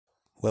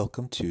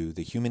Welcome to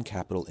the Human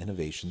Capital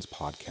Innovations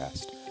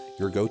Podcast,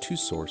 your go-to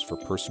source for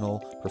personal,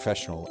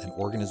 professional, and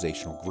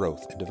organizational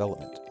growth and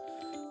development.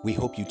 We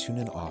hope you tune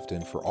in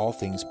often for all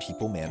things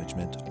people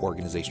management,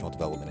 organizational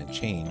development and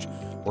change,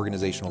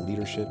 organizational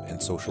leadership,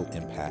 and social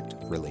impact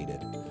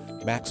related.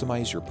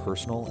 Maximize your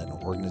personal and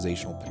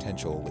organizational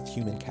potential with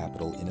Human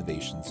Capital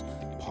Innovations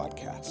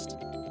Podcast.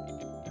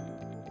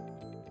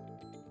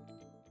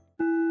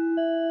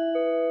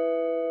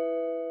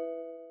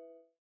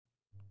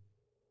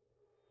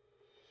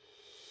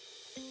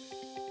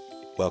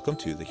 Welcome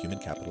to the Human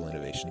Capital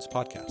Innovations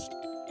Podcast.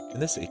 In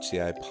this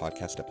HCI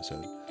podcast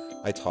episode,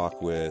 I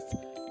talk with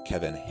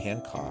Kevin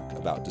Hancock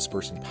about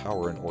dispersing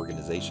power in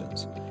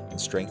organizations and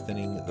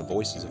strengthening the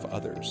voices of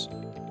others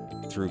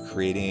through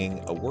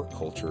creating a work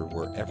culture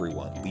where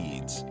everyone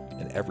leads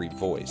and every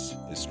voice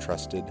is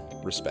trusted,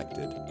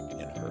 respected,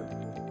 and heard.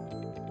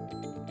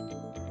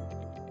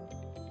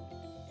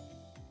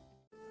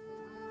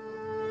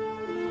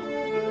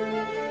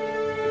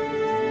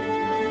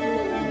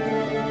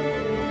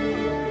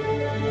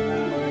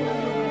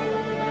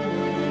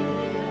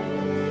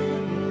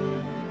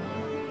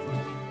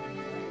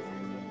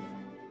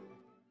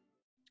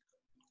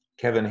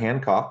 Kevin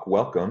Hancock,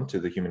 welcome to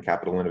the Human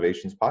Capital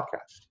Innovations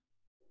Podcast.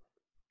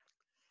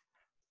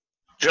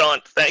 John,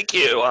 thank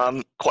you.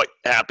 I'm quite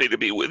happy to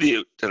be with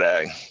you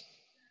today.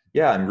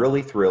 Yeah, I'm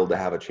really thrilled to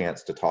have a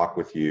chance to talk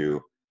with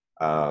you.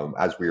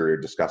 As we were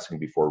discussing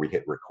before we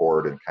hit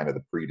record and kind of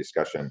the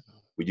pre-discussion,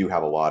 we do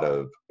have a lot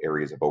of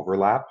areas of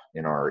overlap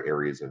in our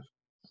areas of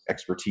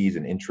expertise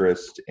and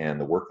interest and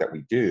the work that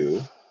we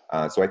do.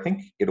 So I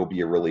think it'll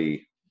be a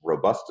really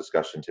robust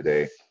discussion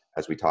today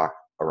as we talk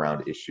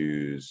around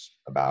issues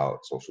about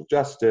social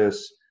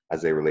justice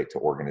as they relate to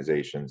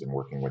organizations and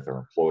working with their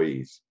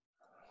employees.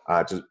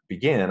 To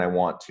begin, I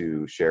want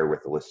to share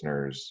with the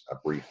listeners a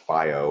brief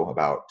bio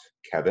about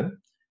Kevin.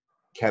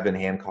 Kevin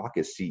Hancock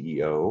is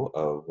CEO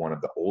of one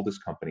of the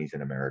oldest companies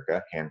in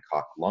America,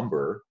 Hancock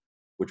Lumber,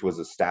 which was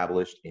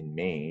established in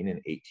Maine in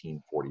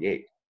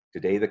 1848.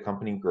 Today, the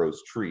company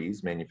grows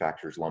trees,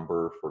 manufactures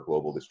lumber for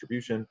global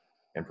distribution,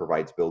 and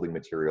provides building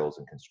materials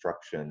and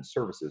construction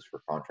services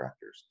for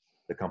contractors.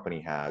 The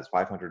company has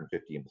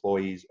 550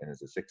 employees and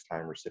is a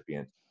 6-time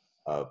recipient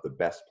of the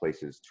Best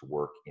Places to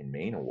Work in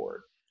Maine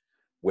award,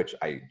 which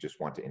I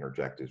just want to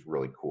interject is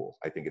really cool.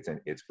 I think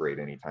it's great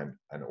anytime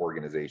an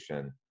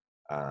organization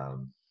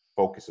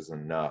focuses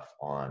enough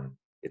on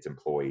its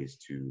employees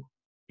to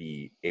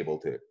be able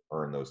to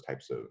earn those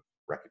types of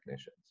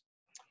recognitions.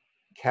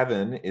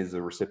 Kevin is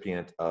a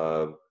recipient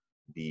of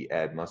the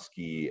Ed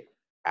Muskie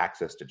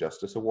Access to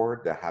Justice Award,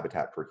 the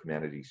Habitat for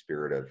Humanity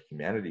Spirit of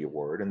Humanity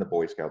Award, and the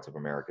Boy Scouts of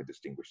America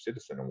Distinguished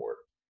Citizen Award.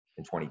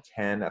 In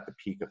 2010, at the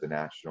peak of the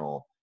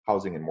national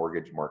housing and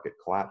mortgage market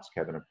collapse,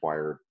 Kevin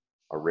acquired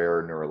a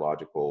rare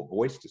neurological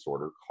voice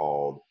disorder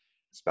called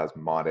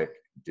spasmodic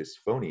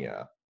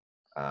dysphonia.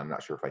 I'm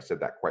not sure if I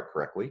said that quite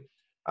correctly.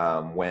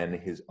 When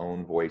his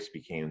own voice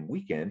became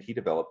weakened, he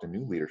developed a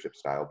new leadership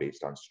style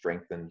based on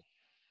strengthening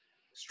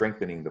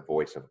the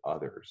voice of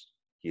others.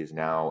 He is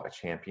now a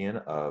champion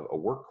of a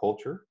work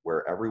culture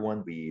where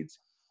everyone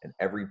leads and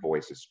every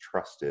voice is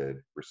trusted,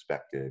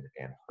 respected,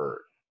 and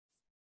heard.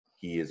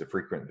 He is a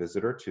frequent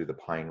visitor to the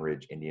Pine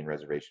Ridge Indian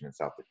Reservation in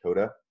South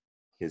Dakota.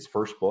 His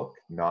first book,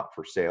 Not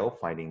for Sale,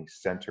 Finding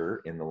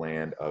Center in the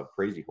Land of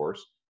Crazy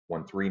Horse,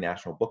 won 3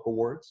 National Book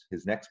Awards.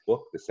 His next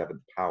book, The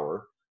Seventh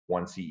Power,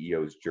 One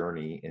CEO's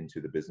Journey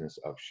into the Business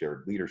of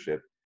Shared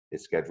Leadership,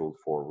 is scheduled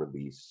for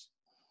release.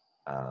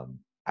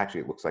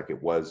 Actually, it looks like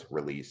it was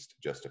released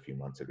just a few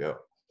months ago.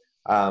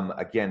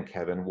 Again,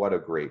 Kevin, what a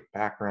great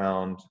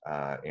background,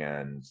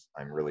 and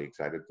I'm really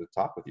excited to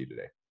talk with you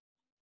today.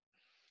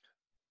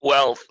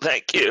 Well,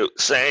 thank you.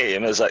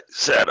 Same. As I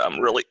said, I'm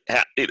really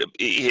happy to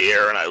be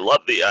here, and I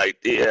love the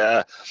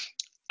idea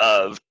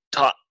of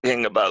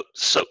talking about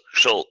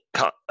social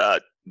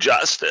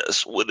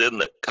justice within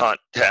the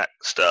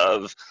context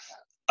of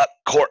a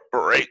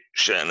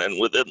corporation and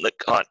within the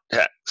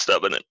context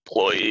of an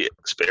employee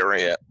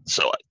experience.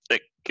 So I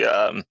think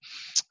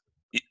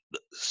the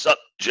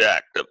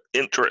subject of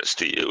interest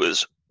to you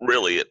is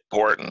really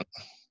important.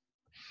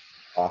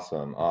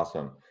 Awesome.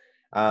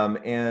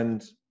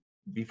 And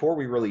before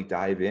we really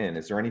dive in,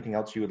 is there anything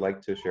else you would like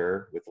to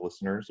share with the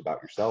listeners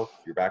about yourself,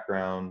 your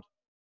background?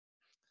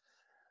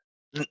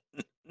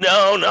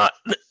 No,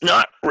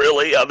 not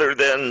really, other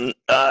than,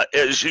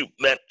 as you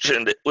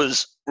mentioned, it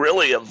was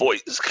really a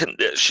voice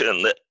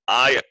condition that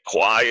I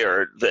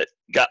acquired that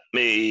got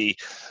me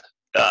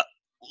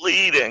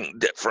leading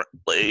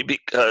differently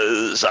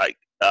because I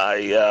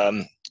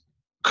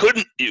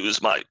couldn't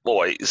use my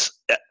voice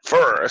at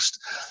first,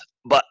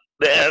 but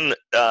then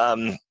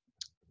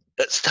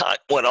as time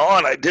went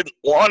on, I didn't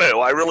want to.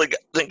 I really got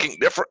thinking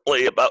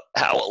differently about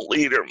how a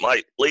leader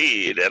might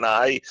lead, and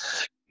I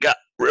got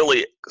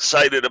really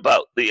excited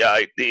about the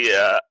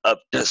idea of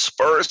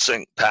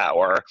dispersing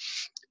power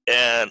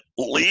and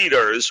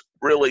leaders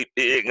really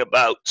being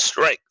about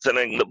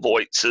strengthening the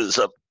voices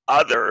of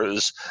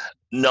others,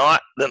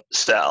 not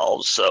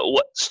themselves. So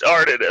what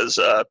started as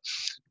a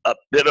a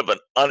bit of an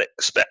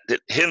unexpected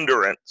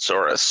hindrance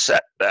or a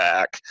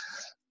setback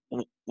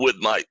with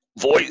my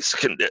voice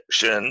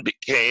condition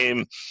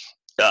became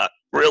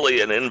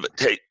really an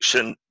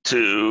invitation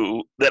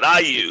that I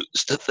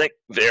use to think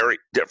very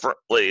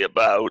differently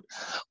about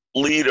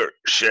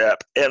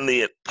leadership and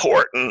the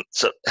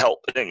importance of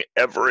helping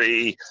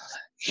every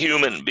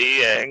human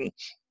being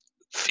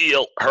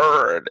feel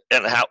heard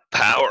and how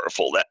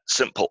powerful that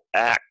simple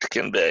act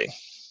can be.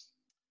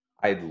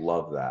 I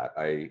love that.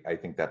 I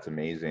think that's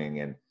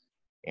amazing.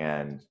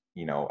 And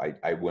you know,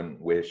 I wouldn't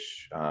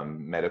wish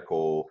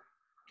medical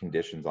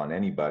conditions on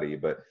anybody,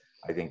 but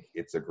I think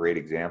it's a great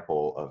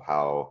example of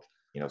how,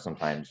 you know,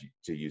 sometimes,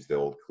 to use the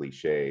old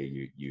cliche,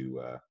 you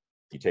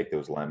take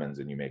those lemons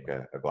and you make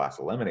a glass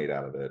of lemonade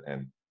out of it,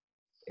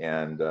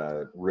 and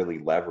really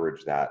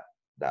leverage that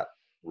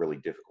really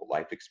difficult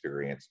life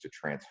experience to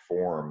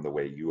transform the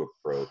way you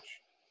approach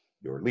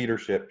your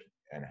leadership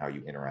and how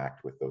you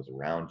interact with those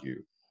around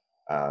you.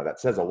 That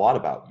says a lot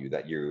about you,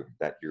 that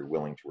you're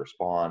willing to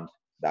respond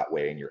that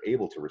way and you're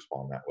able to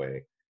respond that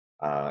way,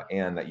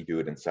 and that you do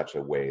it in such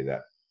a way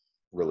that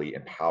really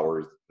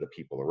empowers the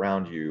people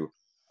around you.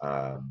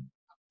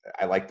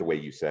 I like the way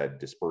you said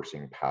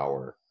dispersing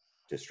power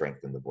to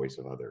strengthen the voice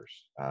of others.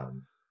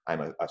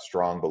 I'm a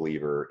strong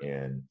believer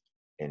in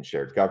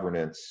shared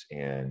governance,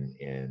 in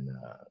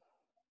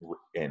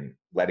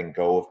letting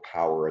go of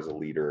power as a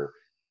leader,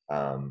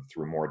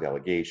 through more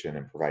delegation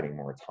and providing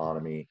more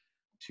autonomy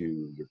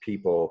to your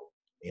people.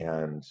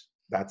 And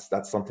that's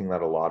something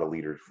that a lot of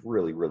leaders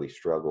really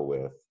struggle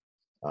with,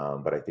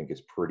 but I think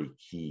is pretty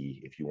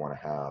key if you want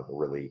to have a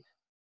really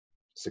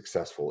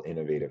successful,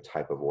 innovative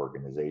type of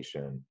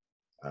organization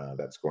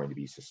that's going to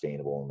be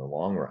sustainable in the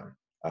long run.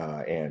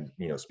 And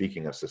you know,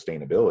 speaking of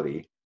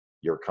sustainability,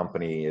 your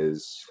company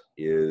is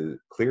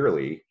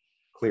clearly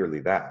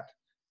that,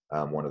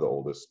 one of the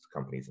oldest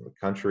companies in the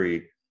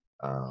country,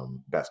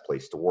 best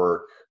place to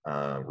work,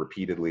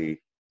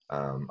 repeatedly.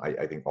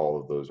 I think all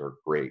of those are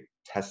great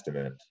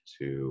testament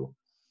to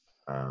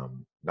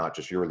not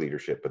just your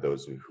leadership, but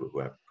those who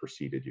have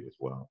preceded you as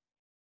well.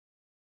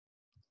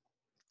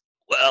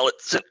 Well,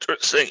 it's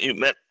interesting you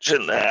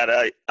mentioned that.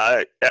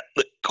 I at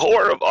the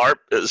core of our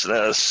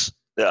business,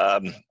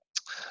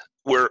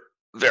 we're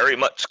very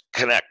much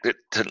connected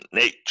to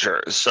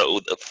nature. So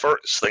the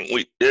first thing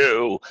we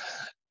do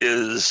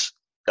is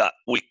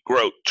we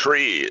grow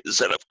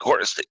trees. And of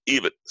course, to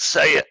even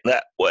say it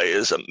that way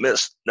is a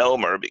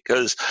misnomer,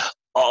 because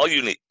all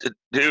you need to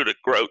do to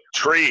grow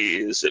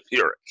trees, if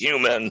you're a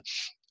human,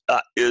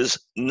 is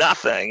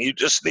nothing. You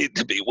just need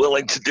to be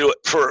willing to do it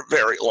for a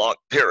very long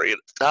period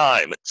of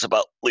time. It's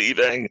about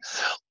leaving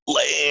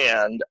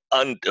land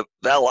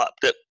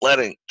undeveloped and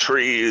letting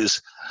trees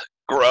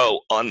grow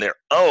on their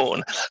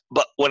own.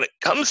 But when it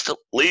comes to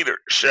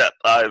leadership,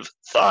 I've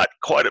thought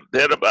quite a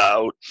bit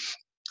about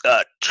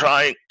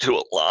trying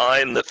to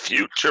align the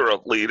future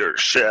of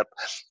leadership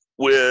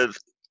with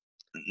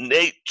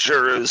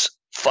nature's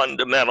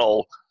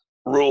fundamental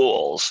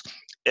rules.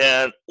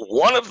 And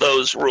one of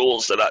those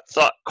rules that I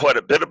thought quite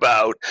a bit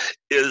about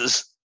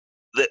is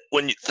that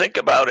when you think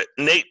about it,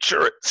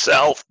 nature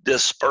itself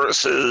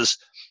disperses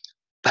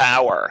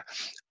power.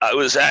 I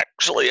was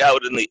actually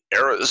out in the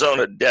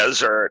Arizona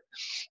desert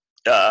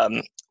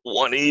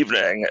one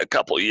evening a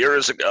couple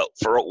years ago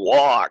for a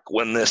walk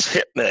when this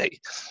hit me.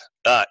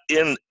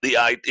 The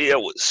idea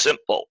was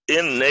simple.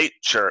 In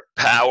nature,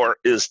 power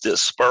is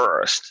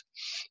dispersed.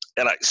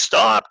 And I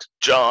stopped,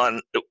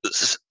 John, it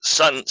was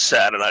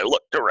sunset, and I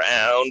looked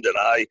around and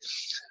I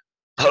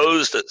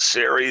posed a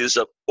series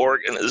of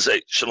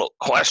organizational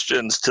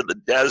questions to the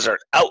desert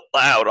out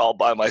loud all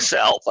by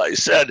myself. I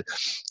said,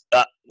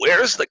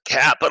 where's the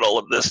capital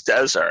of this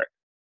desert?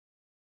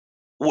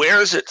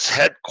 Where's its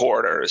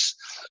headquarters?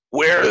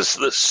 Where's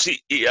the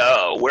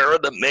CEO? Where are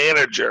the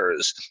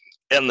managers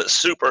and the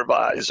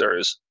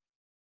supervisors?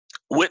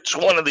 Which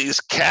one of these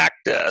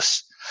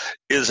cactus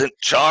is in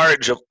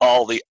charge of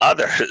all the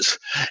others?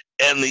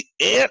 And the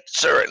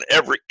answer in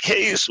every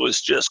case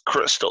was just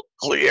crystal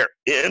clear.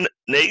 In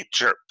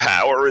nature,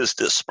 power is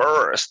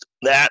dispersed.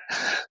 That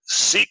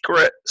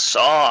secret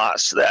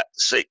sauce, that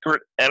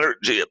sacred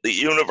energy of the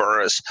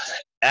universe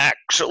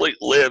actually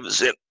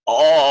lives in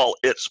all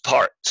its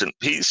parts and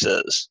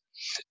pieces.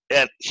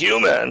 And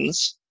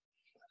humans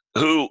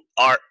who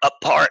are a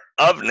part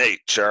of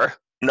nature,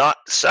 not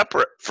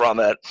separate from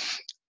it,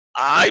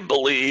 I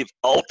believe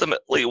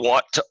ultimately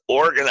want to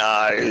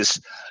organize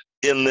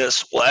in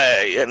this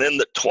way. And in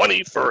the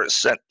 21st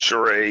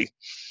century,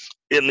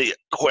 in the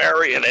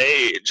Aquarian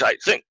age, I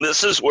think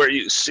this is where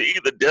you see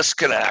the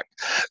disconnect.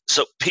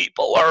 So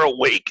people are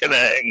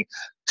awakening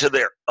to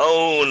their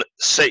own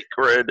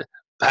sacred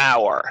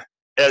power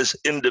as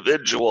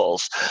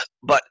individuals,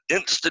 but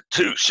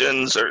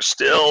institutions are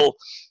still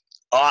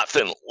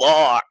often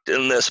locked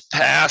in this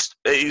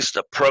past-based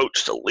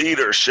approach to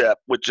leadership,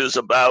 which is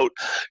about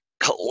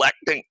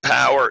collecting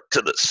power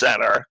to the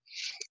center,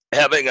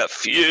 having a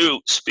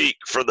few speak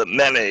for the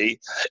many,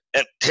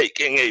 and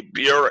taking a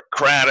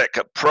bureaucratic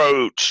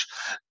approach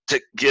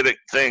to getting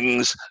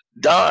things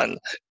done.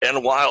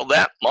 And while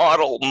that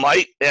model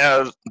might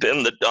have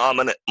been the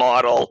dominant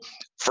model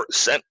for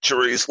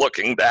centuries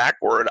looking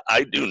backward,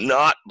 I do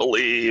not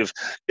believe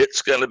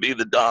it's going to be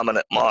the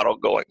dominant model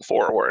going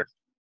forward.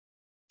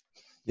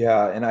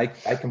 Yeah, and I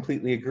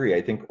completely agree.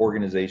 I think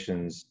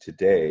organizations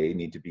today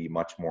need to be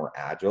much more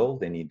agile.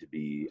 They need to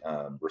be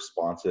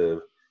responsive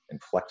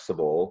and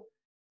flexible,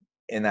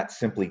 and that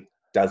simply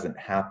doesn't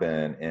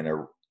happen in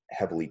a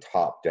heavily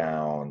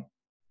top-down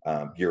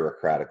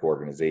bureaucratic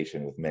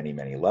organization with many,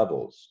 many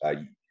levels.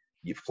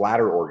 You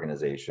flatter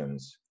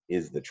organizations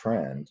is the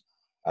trend,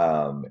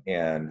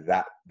 and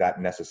that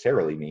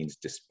necessarily means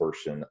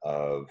dispersion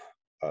of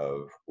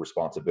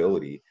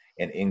responsibility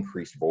and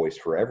increased voice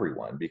for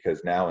everyone,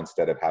 because now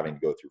instead of having to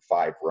go through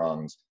 5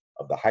 rungs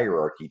of the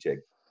hierarchy to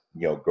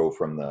go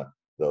from the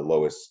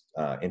lowest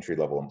entry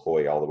level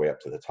employee all the way up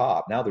to the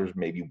top, now there's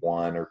maybe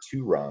 1 or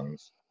 2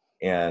 rungs,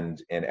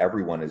 and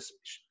everyone is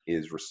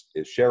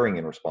sharing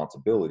in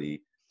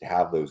responsibility to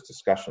have those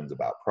discussions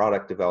about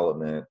product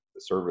development,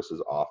 the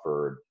services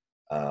offered,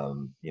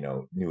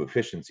 new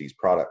efficiencies,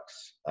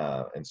 products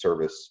and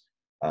service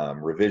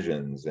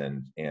revisions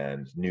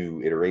and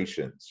new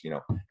iterations,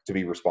 to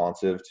be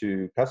responsive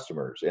to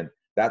customers. And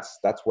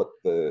that's what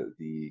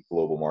the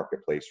global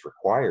marketplace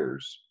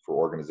requires for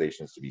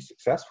organizations to be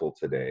successful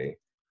today.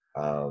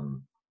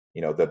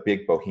 The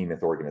big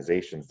behemoth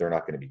organizations, they're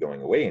not going to be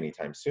going away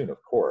anytime soon,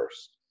 of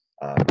course.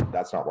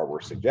 That's not what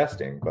we're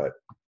suggesting, but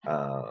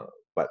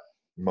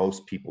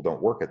most people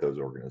don't work at those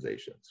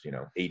organizations.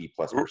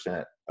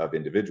 80+% of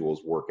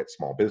individuals work at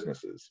small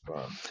businesses,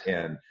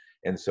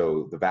 and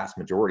so the vast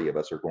majority of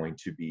us are going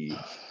to be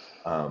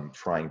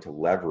trying to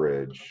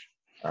leverage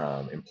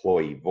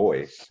employee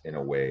voice in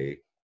a way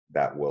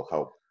that will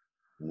help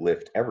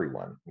lift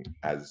everyone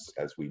as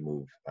we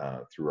move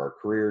through our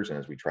careers, and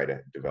as we try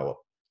to develop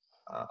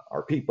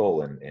our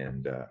people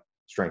and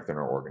strengthen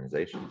our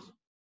organizations.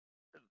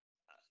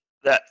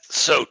 That's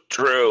so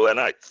true. And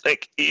I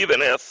think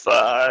even if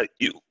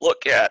you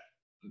look at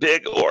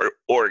big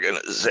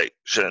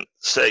organizations,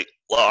 say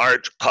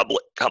large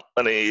public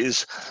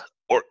companies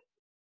or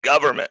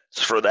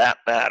governments for that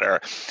matter,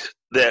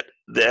 that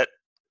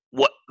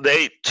what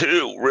they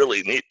too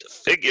really need to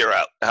figure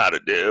out how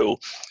to do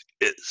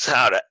is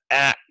how to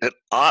act and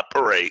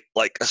operate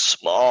like a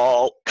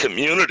small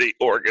community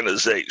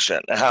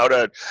organization, how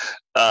to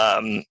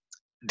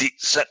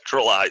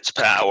decentralize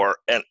power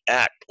and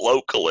act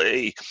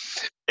locally.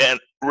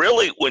 And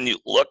really, when you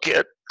look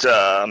at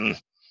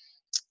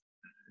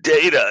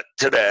data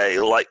today,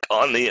 like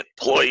on the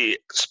employee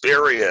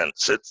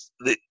experience, it's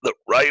the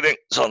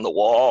writings on the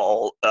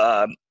wall.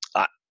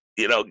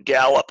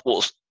 Gallup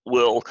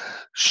will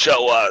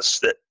show us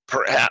that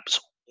perhaps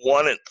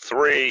 1 in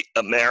 3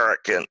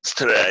 Americans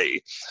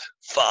today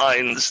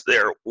finds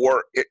their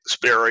work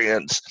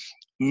experience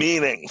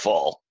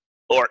meaningful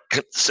or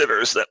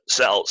considers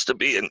themselves to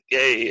be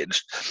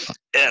engaged.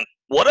 And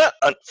what an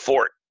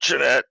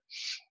unfortunate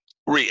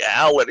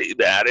reality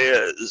that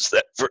is,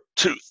 that for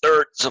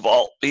 2/3 of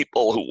all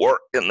people who work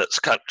in this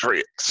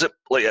country, it's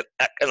simply an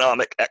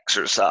economic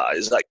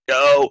exercise. I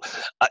go,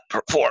 I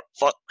perform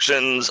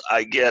functions,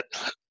 I get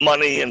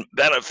money and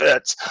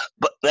benefits,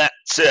 but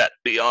that's it.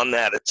 Beyond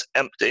that, it's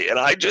empty. And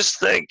I just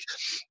think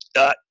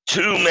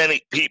too many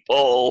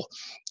people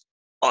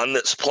on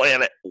this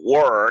planet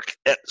work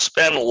and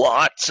spend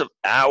lots of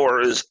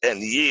hours and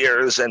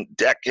years and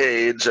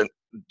decades and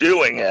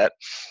doing it,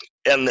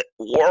 and that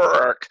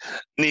work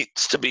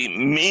needs to be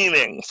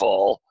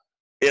meaningful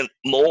in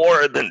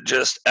more than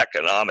just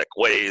economic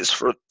ways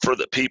for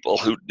the people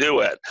who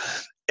do it.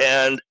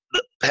 And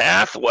the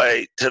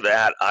pathway to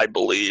that, I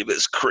believe,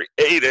 is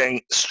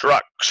creating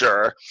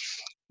structure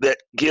that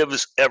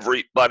gives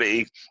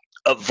everybody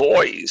a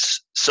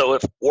voice. So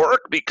if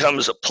work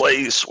becomes a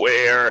place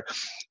where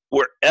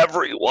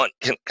everyone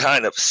can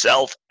kind of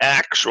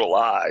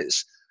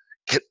self-actualize,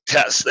 can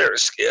test their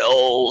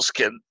skills,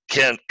 can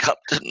come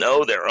to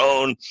know their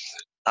own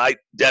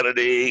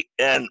identity,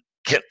 and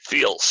can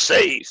feel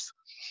safe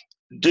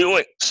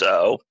doing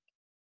so,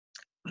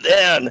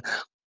 then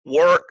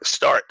work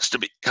starts to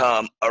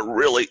become a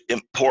really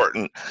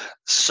important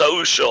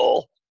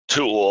social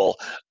tool,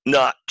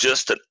 not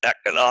just an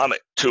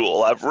economic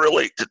tool. I've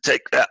really, to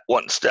take that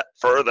one step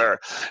further,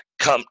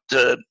 come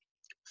to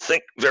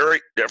think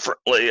very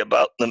differently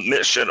about the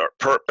mission or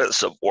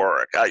purpose of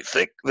work. I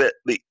think that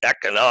the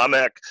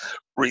economic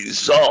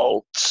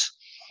results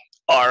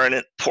are an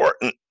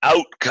important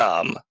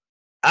outcome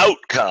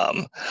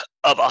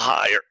of a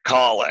higher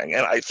calling.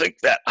 And I think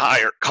that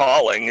higher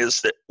calling is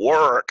that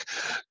work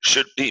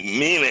should be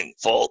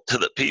meaningful to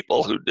the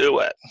people who do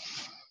it.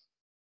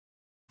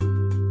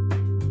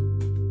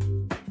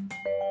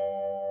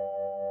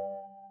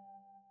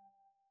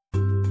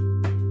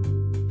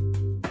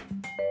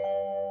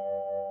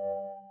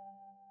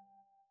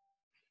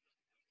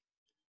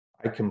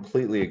 I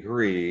completely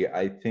agree.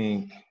 I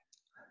think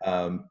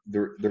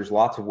there's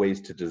lots of ways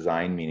to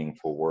design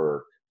meaningful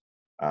work.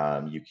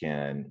 You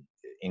can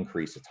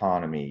increase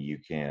autonomy. You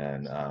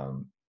can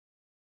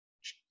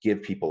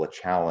give people a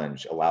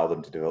challenge, allow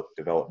them to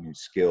develop new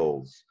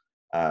skills.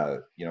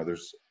 You know,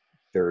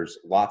 there's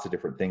lots of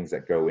different things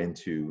that go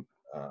into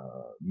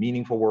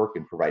meaningful work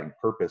and providing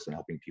purpose and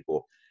helping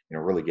people, you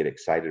know, really get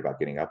excited about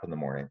getting up in the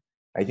morning.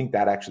 I think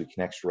that actually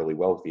connects really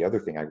well with the other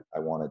thing I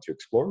wanted to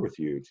explore with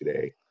you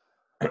today,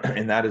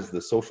 and that is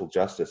the social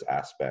justice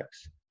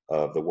aspects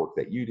of the work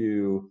that you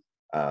do.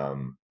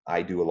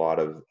 I do a lot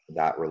of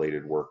that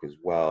related work as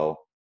well.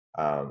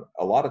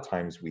 A lot of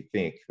times we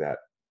think that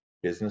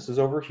business is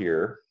over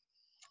here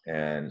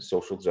and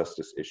social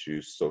justice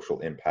issues, social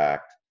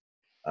impact,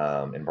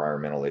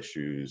 environmental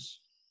issues,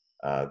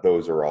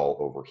 those are all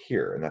over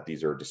here, and that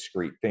these are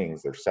discrete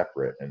things, they're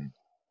separate.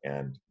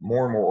 And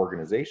more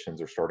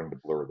organizations are starting to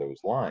blur those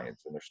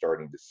lines, and they're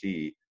starting to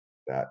see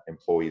that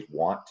employees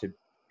want to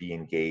be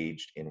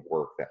engaged in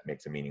work that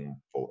makes a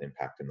meaningful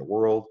impact in the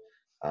world.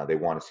 They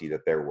want to see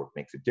that their work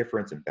makes a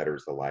difference and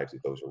betters the lives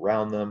of those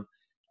around them.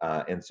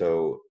 And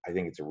so I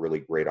think it's a really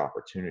great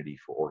opportunity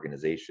for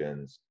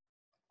organizations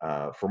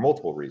for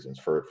multiple reasons,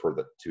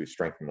 to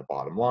strengthen the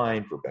bottom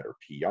line, for better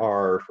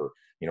PR, for,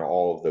 you know,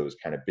 all of those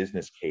kind of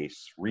business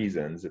case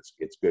reasons.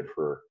 It's good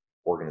for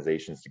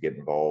organizations to get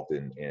involved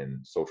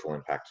in social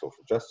impact,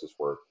 social justice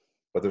work.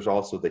 But there's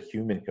also the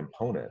human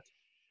component,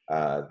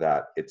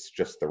 that it's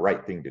just the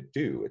right thing to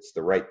do. It's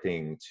the right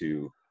thing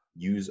to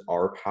use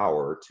our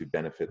power to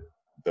benefit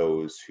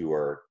those who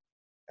are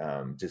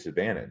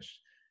disadvantaged,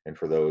 and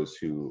for those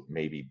who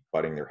may be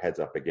butting their heads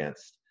up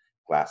against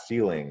glass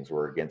ceilings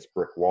or against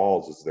brick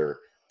walls as they're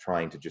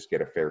trying to just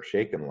get a fair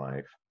shake in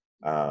life,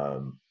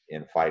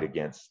 and fight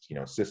against, you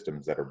know,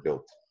 systems that are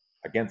built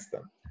against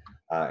them.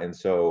 And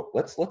so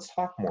let's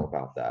talk more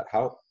about that.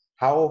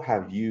 How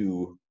have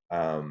you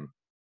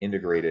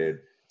integrated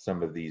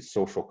some of these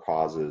social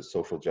causes,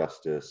 social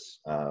justice,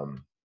 and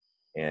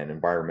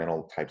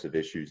environmental types of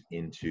issues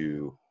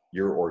into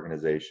your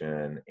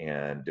organization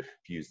and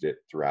diffused it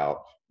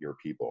throughout your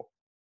people?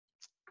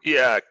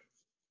 Yeah,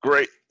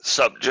 great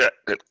subject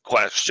and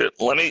question.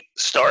 Let me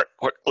start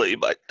quickly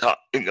by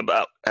talking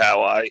about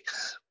how I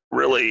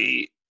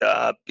really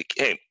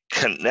became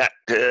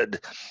connected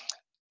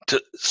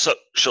to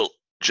social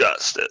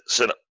justice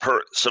in a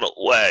personal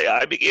way.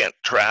 I began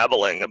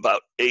traveling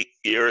about 8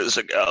 years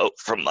ago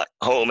from my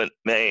home in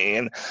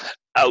Maine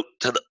out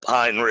to the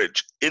Pine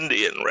Ridge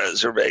Indian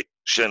Reservation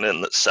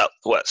in the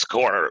southwest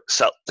corner of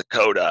South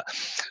Dakota.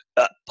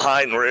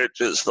 Pine Ridge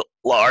is the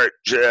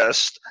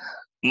largest,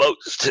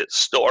 most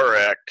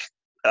historic,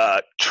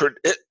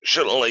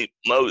 traditionally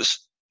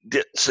most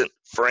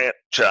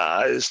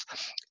disenfranchised,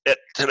 and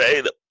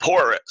today the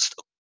poorest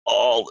of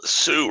all the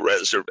Sioux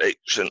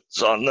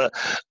reservations on the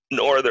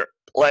northern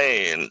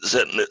plains.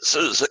 And this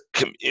is a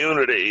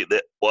community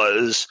that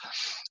was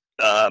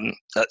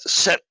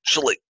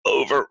essentially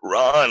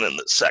overrun in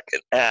the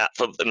second half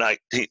of the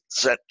 19th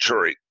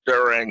century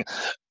during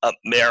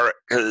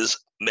America's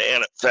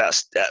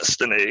manifest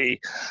destiny,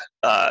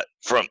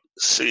 from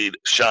sea to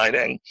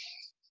shining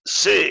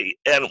sea.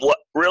 And what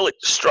really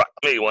struck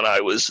me when I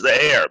was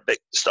there,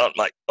 based on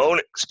my own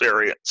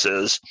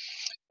experiences,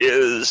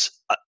 is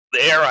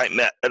there I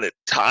met an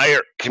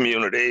entire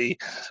community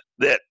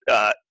that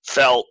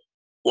felt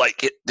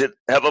like it didn't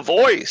have a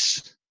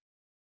voice.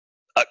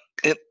 An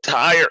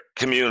entire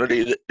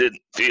community that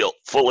didn't feel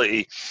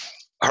fully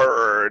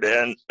heard.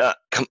 And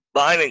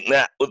combining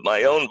that with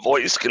my own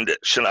voice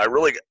condition, I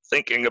really got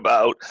thinking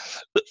about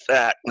the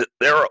fact that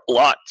there are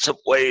lots of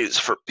ways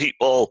for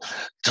people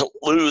to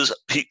lose a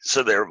piece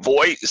of their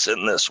voice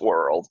in this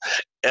world,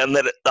 and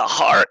that at the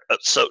heart of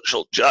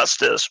social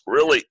justice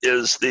really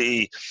is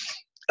the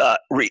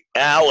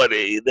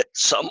reality that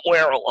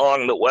somewhere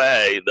along the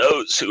way,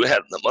 those who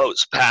had the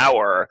most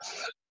power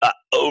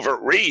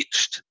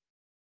overreached.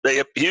 They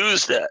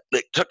abused it.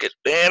 They took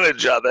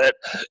advantage of it,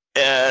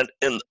 and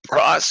in the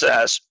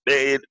process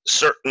made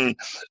certain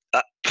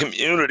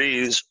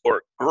communities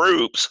or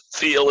groups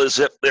feel as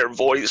if their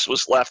voice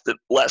was left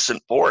less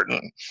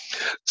important.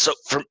 So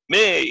for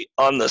me,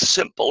 on the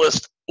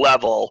simplest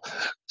level,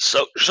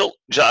 social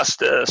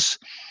justice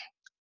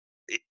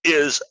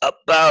is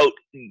about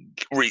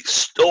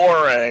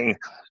restoring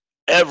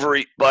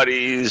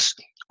everybody's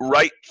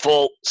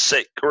rightful,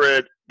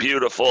 sacred,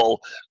 beautiful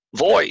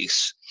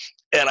voice.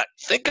 And I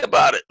think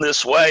about it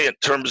this way in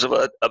terms of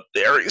a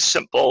very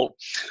simple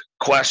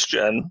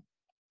question,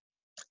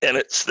 and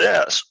it's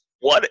this: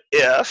 what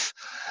if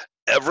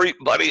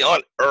everybody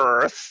on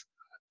earth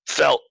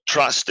felt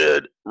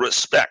trusted,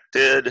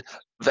 respected,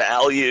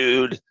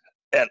 valued,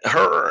 and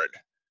heard?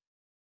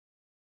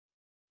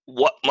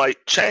 What might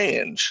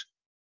change?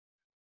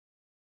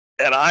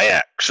 And I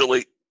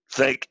actually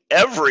think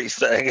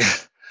everything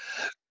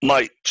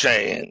might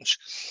change.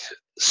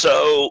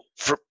 So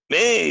for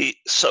me,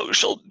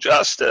 social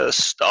justice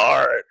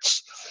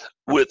starts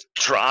with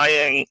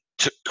trying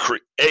to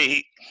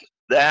create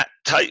that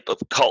type of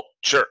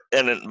culture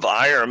and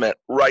environment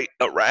right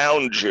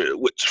around you,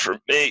 which for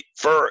me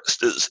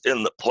first is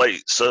in the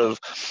place of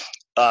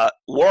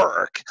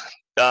work.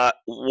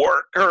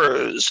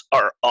 workers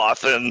are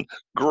often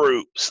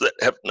groups that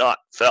have not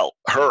felt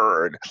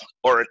heard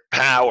or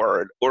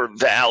empowered or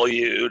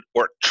valued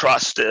or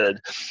trusted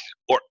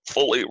or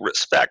fully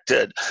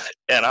respected.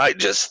 And I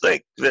just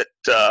think that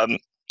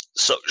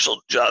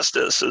social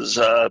justice is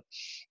a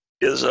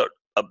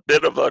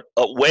bit of a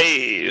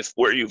wave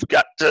where you've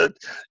got to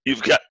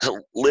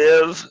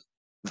live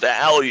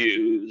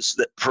values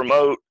that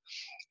promote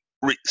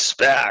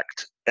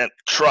respect and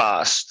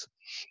trust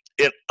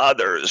in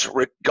others,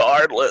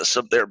 regardless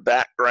of their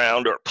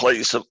background or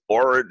place of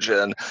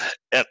origin,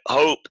 and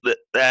hope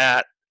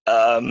that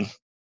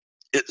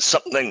it's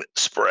something that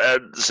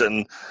spreads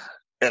and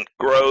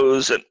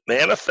grows and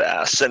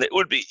manifests. And it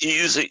would be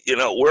easy,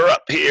 we're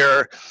up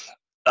here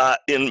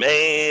in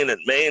Maine, and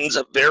Maine's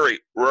a very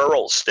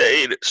rural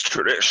state. It's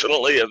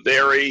traditionally a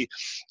very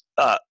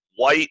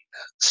white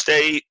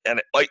state, and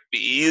it might be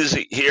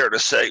easy here to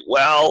say,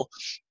 well,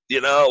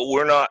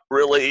 we're not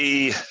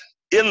really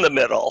in the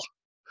middle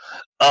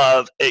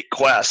of a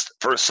quest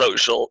for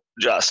social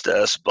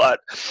justice. But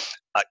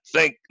I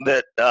think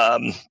that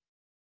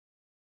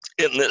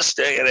in this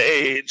day and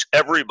age,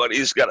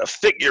 everybody's got to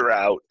figure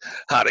out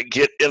how to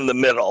get in the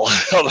middle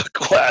of a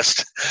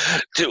quest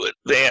to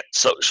advance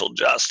social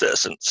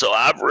justice. And so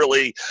I've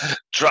really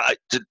tried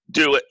to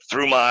do it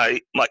through my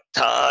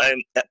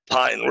time at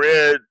Pine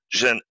Ridge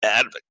and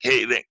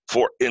advocating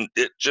for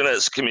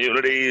indigenous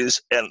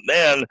communities, and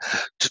then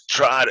to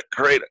try to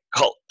create a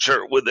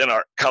culture within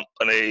our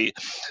company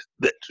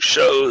that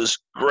shows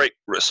great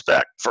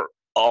respect for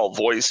all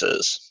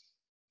voices.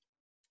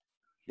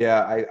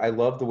 Yeah, I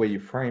love the way you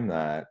frame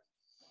that,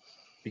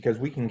 because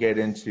we can get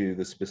into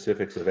the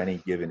specifics of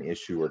any given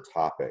issue or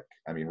topic.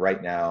 I mean,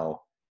 right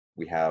now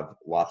we have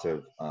lots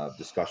of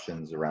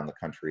discussions around the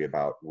country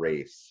about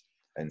race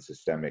and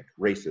systemic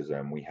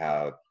racism.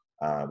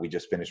 We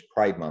just finished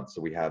Pride Month,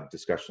 so we have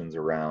discussions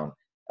around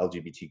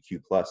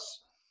LGBTQ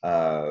plus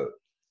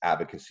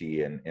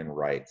advocacy and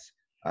rights.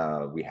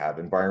 We have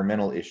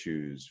environmental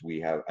issues.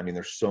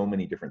 There's so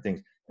many different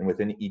things, and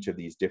within each of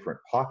these different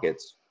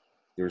pockets,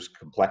 there's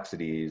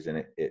complexities,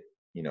 and it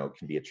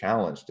can be a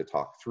challenge to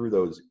talk through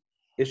those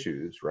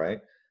issues, right?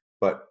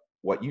 But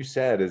what you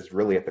said is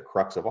really at the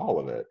crux of all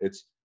of it.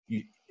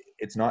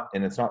 It's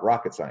not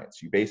rocket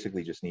science. You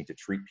basically just need to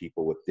treat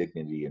people with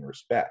dignity and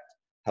respect,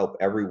 help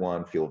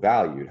everyone feel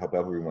valued, help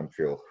everyone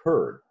feel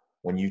heard.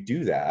 When you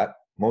do that,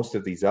 most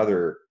of these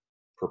other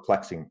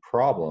perplexing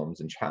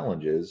problems and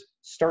challenges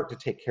start to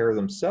take care of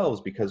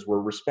themselves, because we're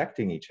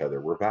respecting each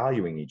other, we're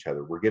valuing each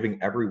other, we're giving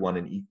everyone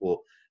an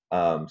equal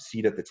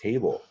seat at the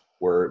table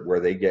where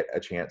they get a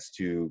chance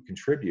to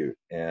contribute,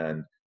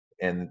 and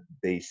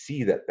they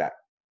see that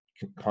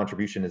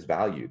contribution is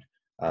valued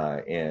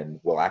and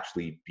will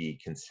actually be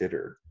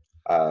considered.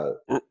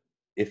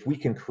 If we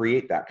can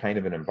create that kind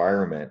of an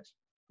environment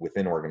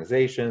within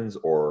organizations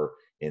or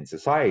in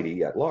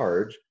society at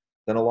large,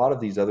 then a lot of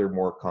these other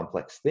more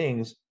complex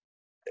things,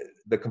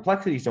 the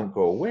complexities don't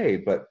go away,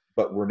 but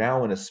we're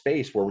now in a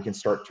space where we can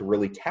start to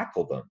really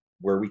tackle them,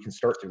 where we can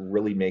start to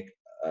really make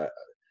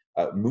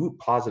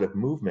positive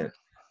movement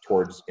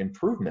towards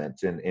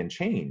improvement and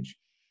change.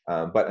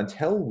 But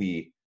until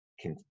we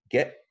can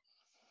get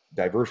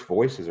diverse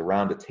voices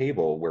around a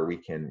table where we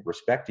can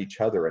respect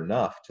each other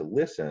enough to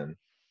listen,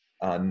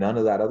 none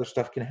of that other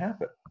stuff can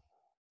happen.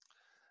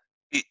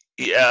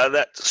 Yeah,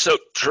 that's so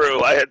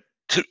true. I had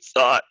two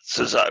thoughts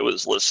as I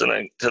was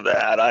listening to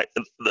that.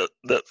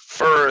 The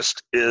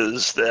first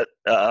is that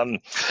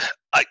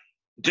I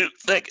do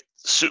think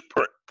it's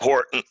super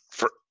important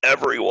for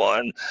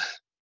everyone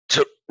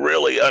to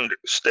really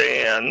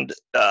understand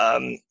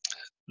the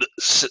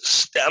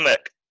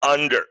systemic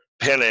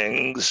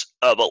underpinnings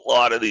of a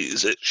lot of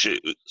these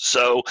issues.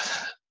 So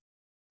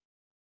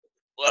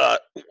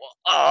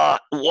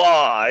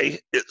why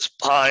is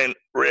Pine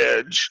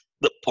Ridge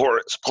the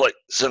poorest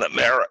place in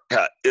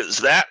America? Is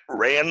that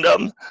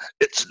random?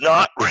 It's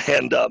not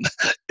random.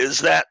 Is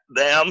that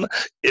them?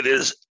 It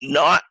is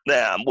not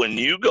them. When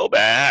you go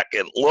back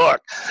and look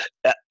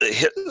at the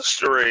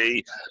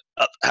history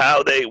of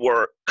how they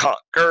were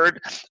conquered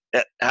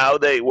and how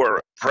they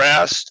were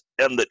oppressed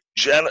and the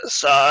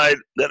genocide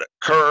that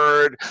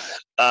occurred,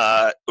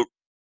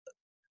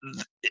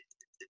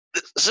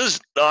 this is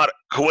not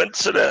a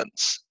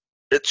coincidence.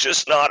 It's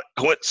just not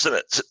a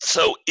coincidence. It's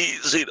so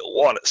easy to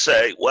want to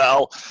say,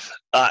 well,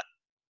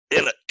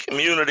 in a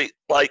community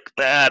like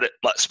that, it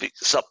must be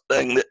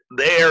something that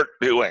they're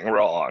doing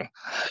wrong.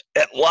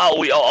 And while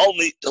we all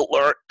need to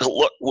learn to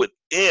look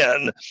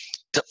within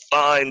to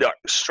find our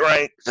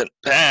strength and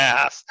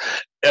path,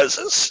 as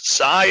a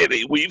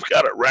society, we've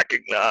got to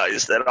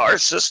recognize that our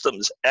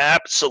systems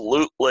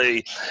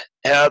absolutely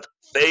have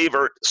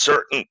favored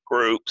certain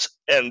groups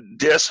and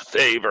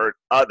disfavored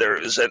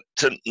others, and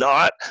to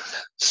not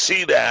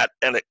see that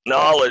and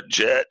acknowledge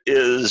it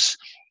is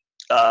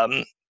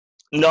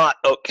not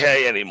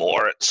okay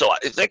anymore. So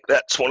I think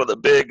that's one of the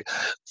big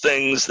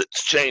things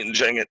that's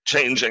changing, and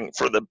changing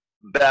for the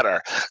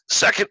better.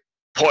 Second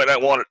point I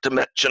wanted to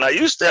mention. I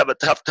used to have a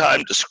tough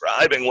time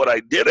describing what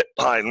I did at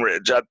Pine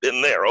Ridge. I've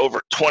been there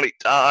over 20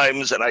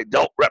 times, and I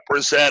don't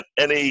represent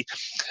any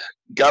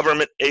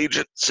government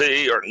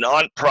agency or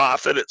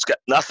nonprofit. It's got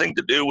nothing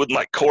to do with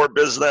my core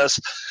business.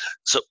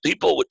 So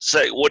people would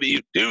say, what do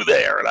you do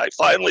there? And I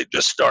finally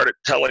just started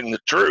telling the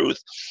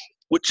truth,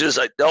 which is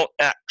I don't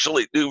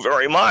actually do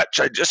very much.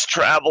 I just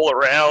travel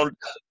around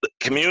the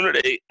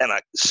community and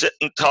I sit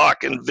and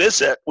talk and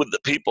visit with the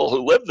people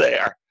who live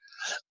there.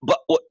 But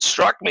what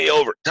struck me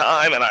over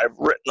time, and I've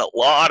written a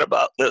lot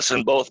about this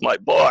in both my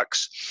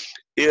books,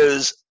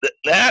 is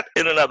that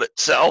in and of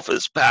itself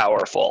is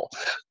powerful.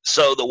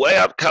 So the way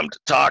I've come to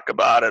talk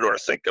about it or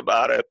think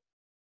about it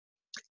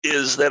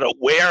is that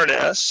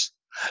awareness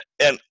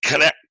and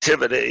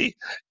connectivity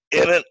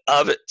in and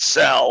of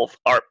itself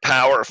are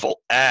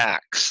powerful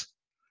acts.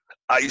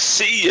 I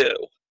see you.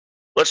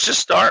 Let's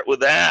just start with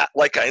that.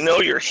 Like, I know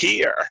you're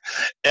here,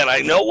 and I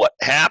know what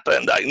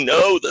happened. I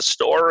know the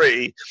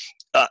story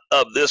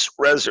of this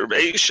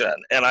reservation,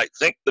 and I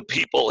think the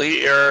people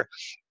here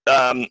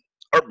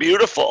are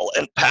beautiful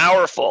and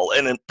powerful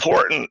and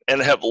important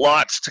and have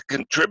lots to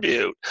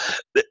contribute.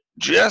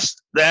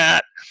 Just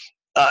that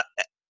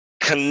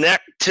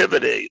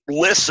connectivity,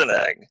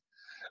 listening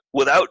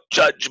without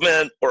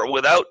judgment or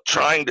without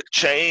trying to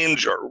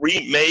change or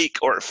remake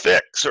or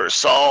fix or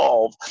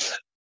solve,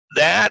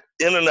 that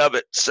in and of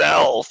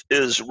itself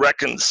is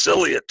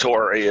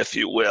reconciliatory, if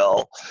you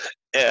will,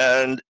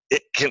 and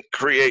it can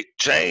create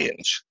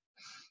change.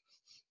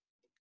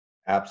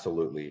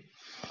 Absolutely.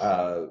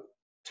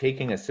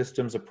 Taking a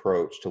systems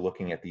approach to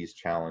looking at these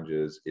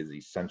challenges is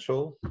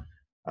essential.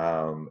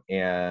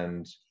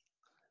 And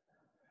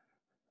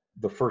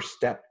the first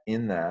step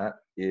in that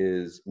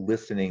is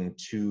listening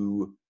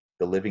to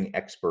the living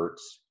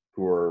experts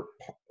who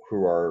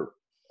are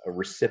a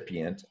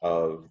recipient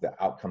of the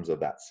outcomes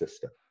of that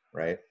system,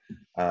 right?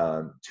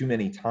 Too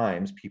many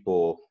times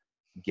people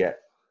get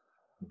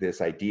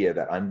this idea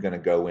that I'm going to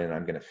go in,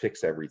 I'm going to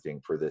fix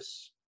everything for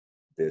this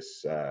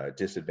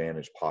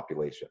disadvantaged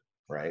population,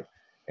 right?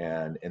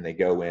 And they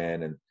go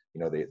in and,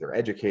 you know, they're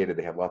educated,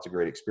 they have lots of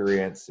great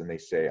experience, and they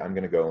say, I'm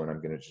going to go and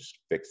I'm going to just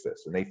fix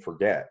this. And they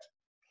forget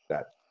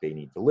that they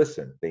need to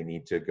listen. They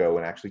need to go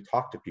and actually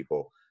talk to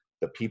people.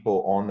 The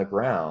people on the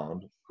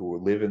ground who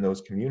live in those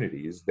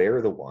communities,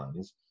 they're the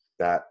ones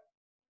that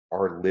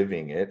are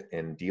living it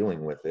and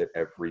dealing with it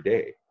every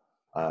day.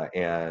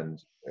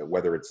 And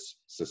whether it's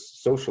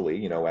socially,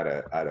 you know, at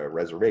a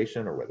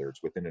reservation, or whether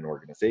it's within an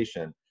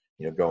organization,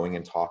 you know, going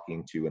and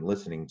talking to and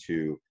listening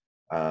to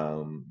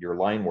your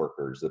line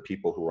workers, the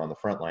people who are on the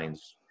front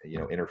lines, you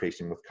know,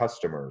 interfacing with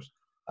customers.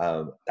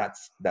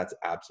 That's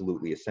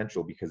absolutely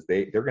essential, because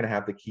they're going to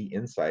have the key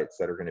insights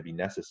that are going to be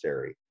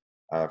necessary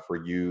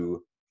for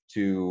you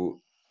to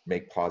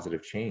make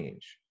positive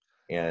change.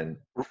 And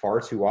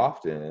far too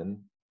often,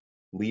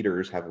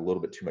 leaders have a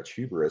little bit too much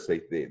hubris.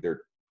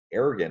 They're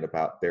arrogant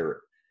about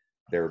their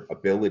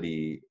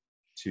ability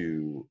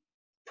to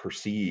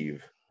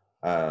perceive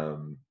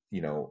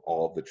you know,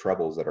 all of the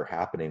troubles that are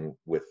happening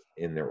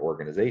within their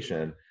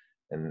organization,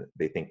 and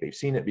they think they've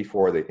seen it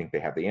before, they think they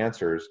have the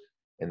answers,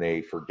 and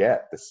they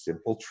forget the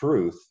simple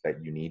truth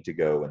that you need to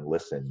go and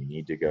listen, you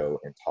need to go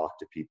and talk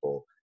to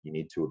people, you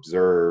need to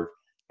observe,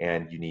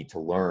 and you need to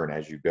learn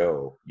as you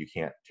go. You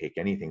can't take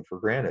anything for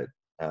granted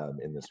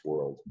in this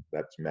world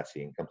that's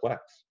messy and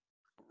complex.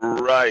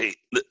 Right.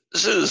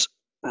 This is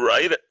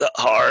right at the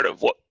heart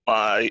of what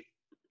my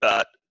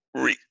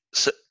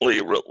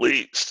recently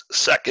released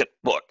second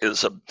book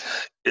is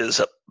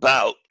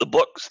about. The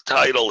book's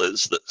title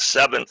is The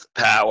Seventh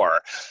Power,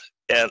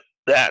 and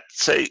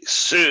that's a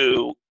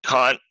Sioux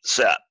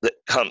concept that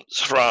comes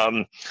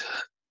from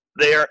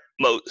their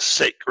most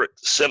sacred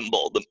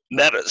symbol, the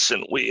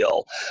medicine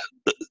wheel.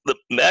 The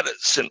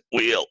medicine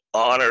wheel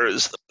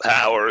honors the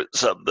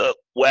powers of the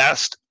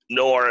West,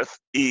 North,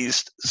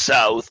 East,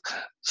 South,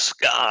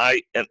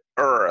 sky, and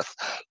earth,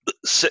 the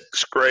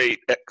 6 great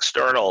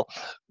external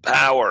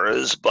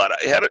powers. But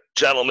I had a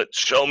gentleman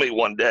show me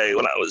one day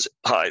when I was at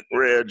Pine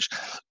Ridge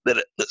that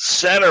at the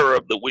center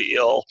of the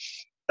wheel,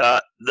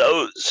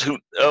 those who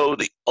know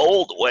the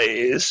old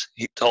ways,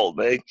 he told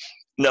me,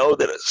 know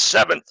that a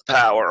 7th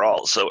power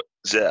also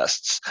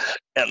exists.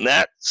 And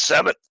that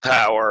 7th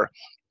power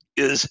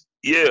is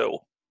you.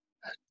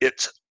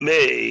 It's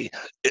me.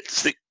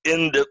 It's the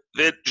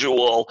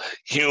individual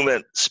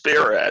human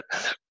spirit,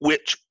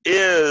 which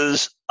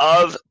is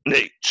of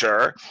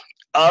nature,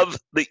 of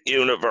the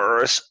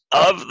universe,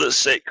 of the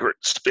sacred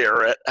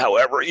spirit,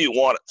 however you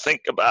want to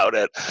think about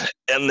it,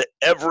 and that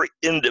every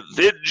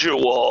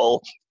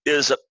individual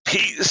is a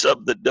piece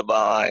of the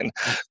divine.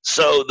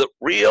 So the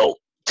real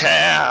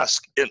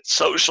task in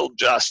social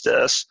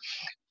justice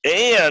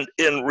and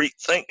in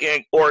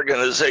rethinking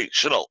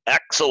organizational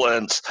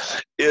excellence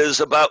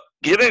is about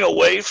getting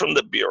away from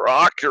the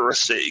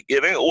bureaucracy,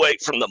 getting away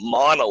from the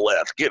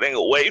monolith, getting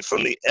away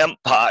from the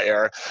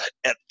empire,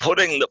 and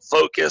putting the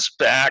focus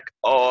back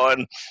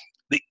on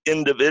the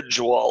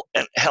individual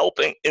and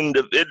helping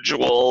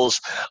individuals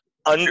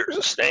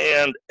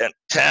understand and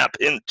tap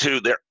into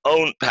their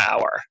own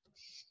power.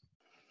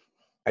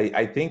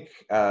 I think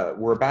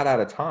we're about out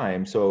of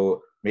time,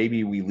 so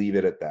maybe we leave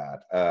it at that.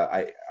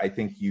 I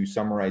think you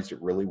summarized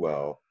it really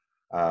well.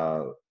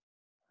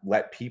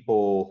 Let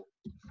people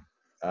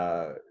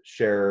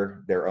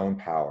share their own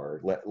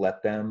power.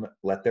 Let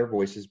their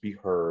voices be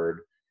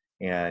heard,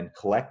 and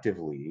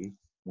collectively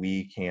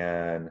we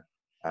can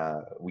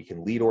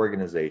lead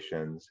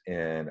organizations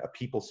in a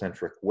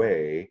people-centric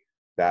way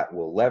that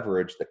will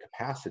leverage the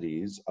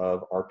capacities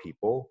of our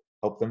people,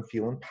 help them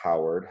feel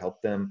empowered,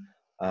 help them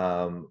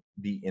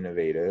be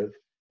innovative,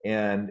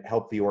 and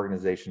help the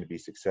organization to be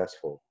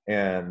successful.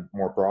 And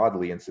more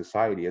broadly in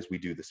society, as we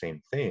do the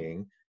same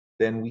thing,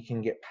 then we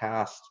can get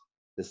past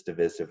this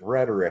divisive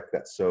rhetoric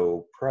that's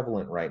so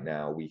prevalent right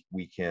now.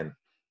 We can,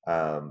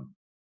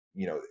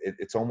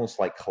 it's almost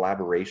like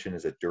collaboration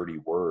is a dirty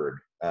word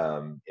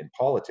in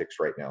politics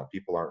right now.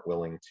 People aren't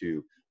willing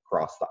to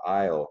cross the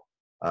aisle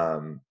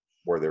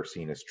where they're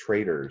seen as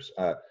traitors.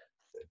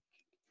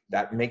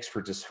 That makes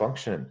for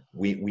dysfunction.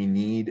 We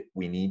need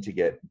to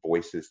get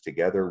voices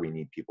together. We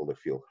need people to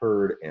feel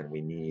heard, and we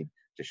need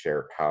to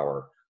share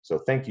power. So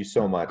thank you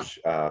so much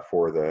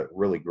for the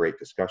really great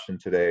discussion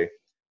today.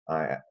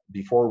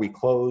 Before we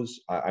close,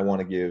 I want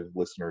to give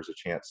listeners a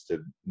chance to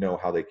know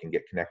how they can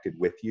get connected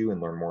with you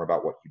and learn more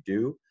about what you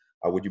do.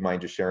 Would you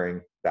mind just sharing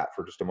that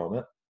for just a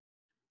moment?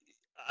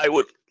 I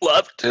would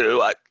love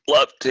to. I'd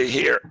love to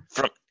hear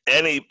from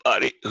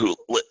anybody who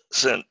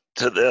listened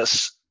to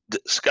this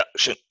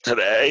discussion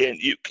today, and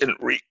you can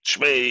reach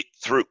me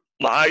through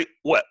my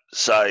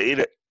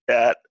website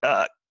at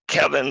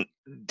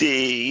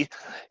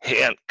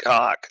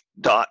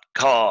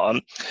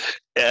kevindhancock.com,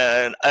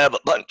 and I have a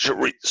bunch of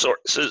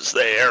resources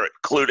there,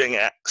 including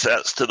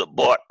access to the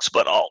books,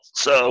 but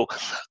also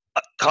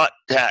a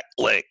contact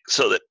link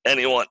so that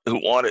anyone who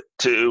wanted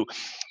to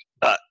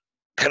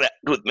connect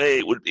with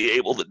me would be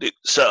able to do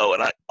so.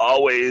 And I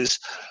always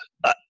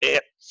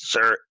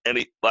answer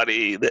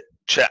anybody that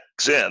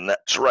checks in.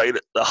 That's right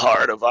at the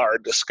heart of our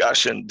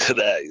discussion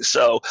today.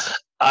 So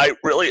I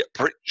really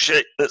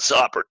appreciate this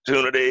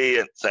opportunity,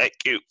 and thank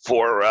you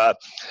for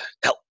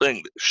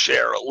helping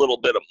share a little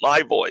bit of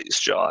my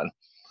voice, John.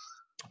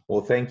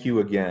 Well, thank you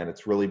again.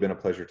 It's really been a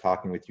pleasure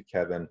talking with you,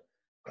 Kevin.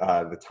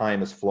 The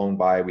time has flown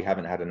by. We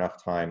haven't had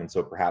enough time, and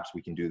so perhaps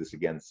we can do this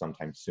again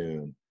sometime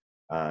soon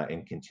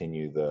and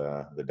continue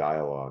the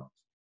dialogue.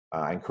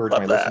 I encourage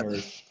my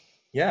listeners.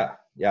 Yeah,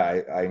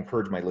 I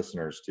encourage my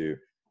listeners to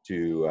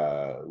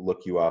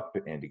look you up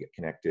and to get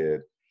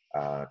connected.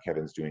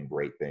 Kevin's doing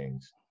great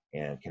things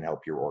and can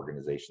help your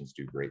organizations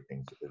do great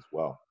things as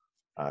well.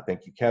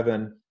 Thank you,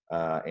 Kevin,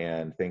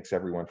 and thanks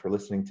everyone for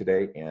listening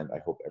today. And I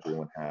hope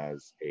everyone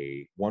has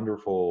a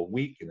wonderful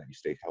week and that you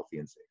stay healthy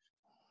and safe.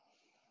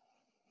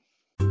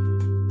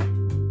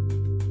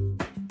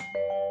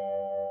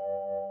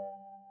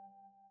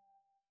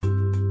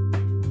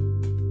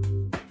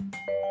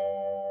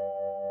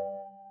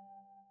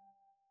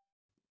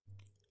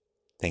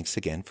 Thanks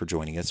again for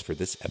joining us for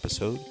this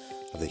episode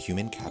of the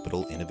Human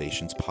Capital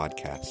Innovations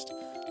Podcast.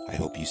 I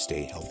hope you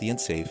stay healthy and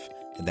safe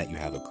and that you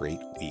have a great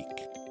week.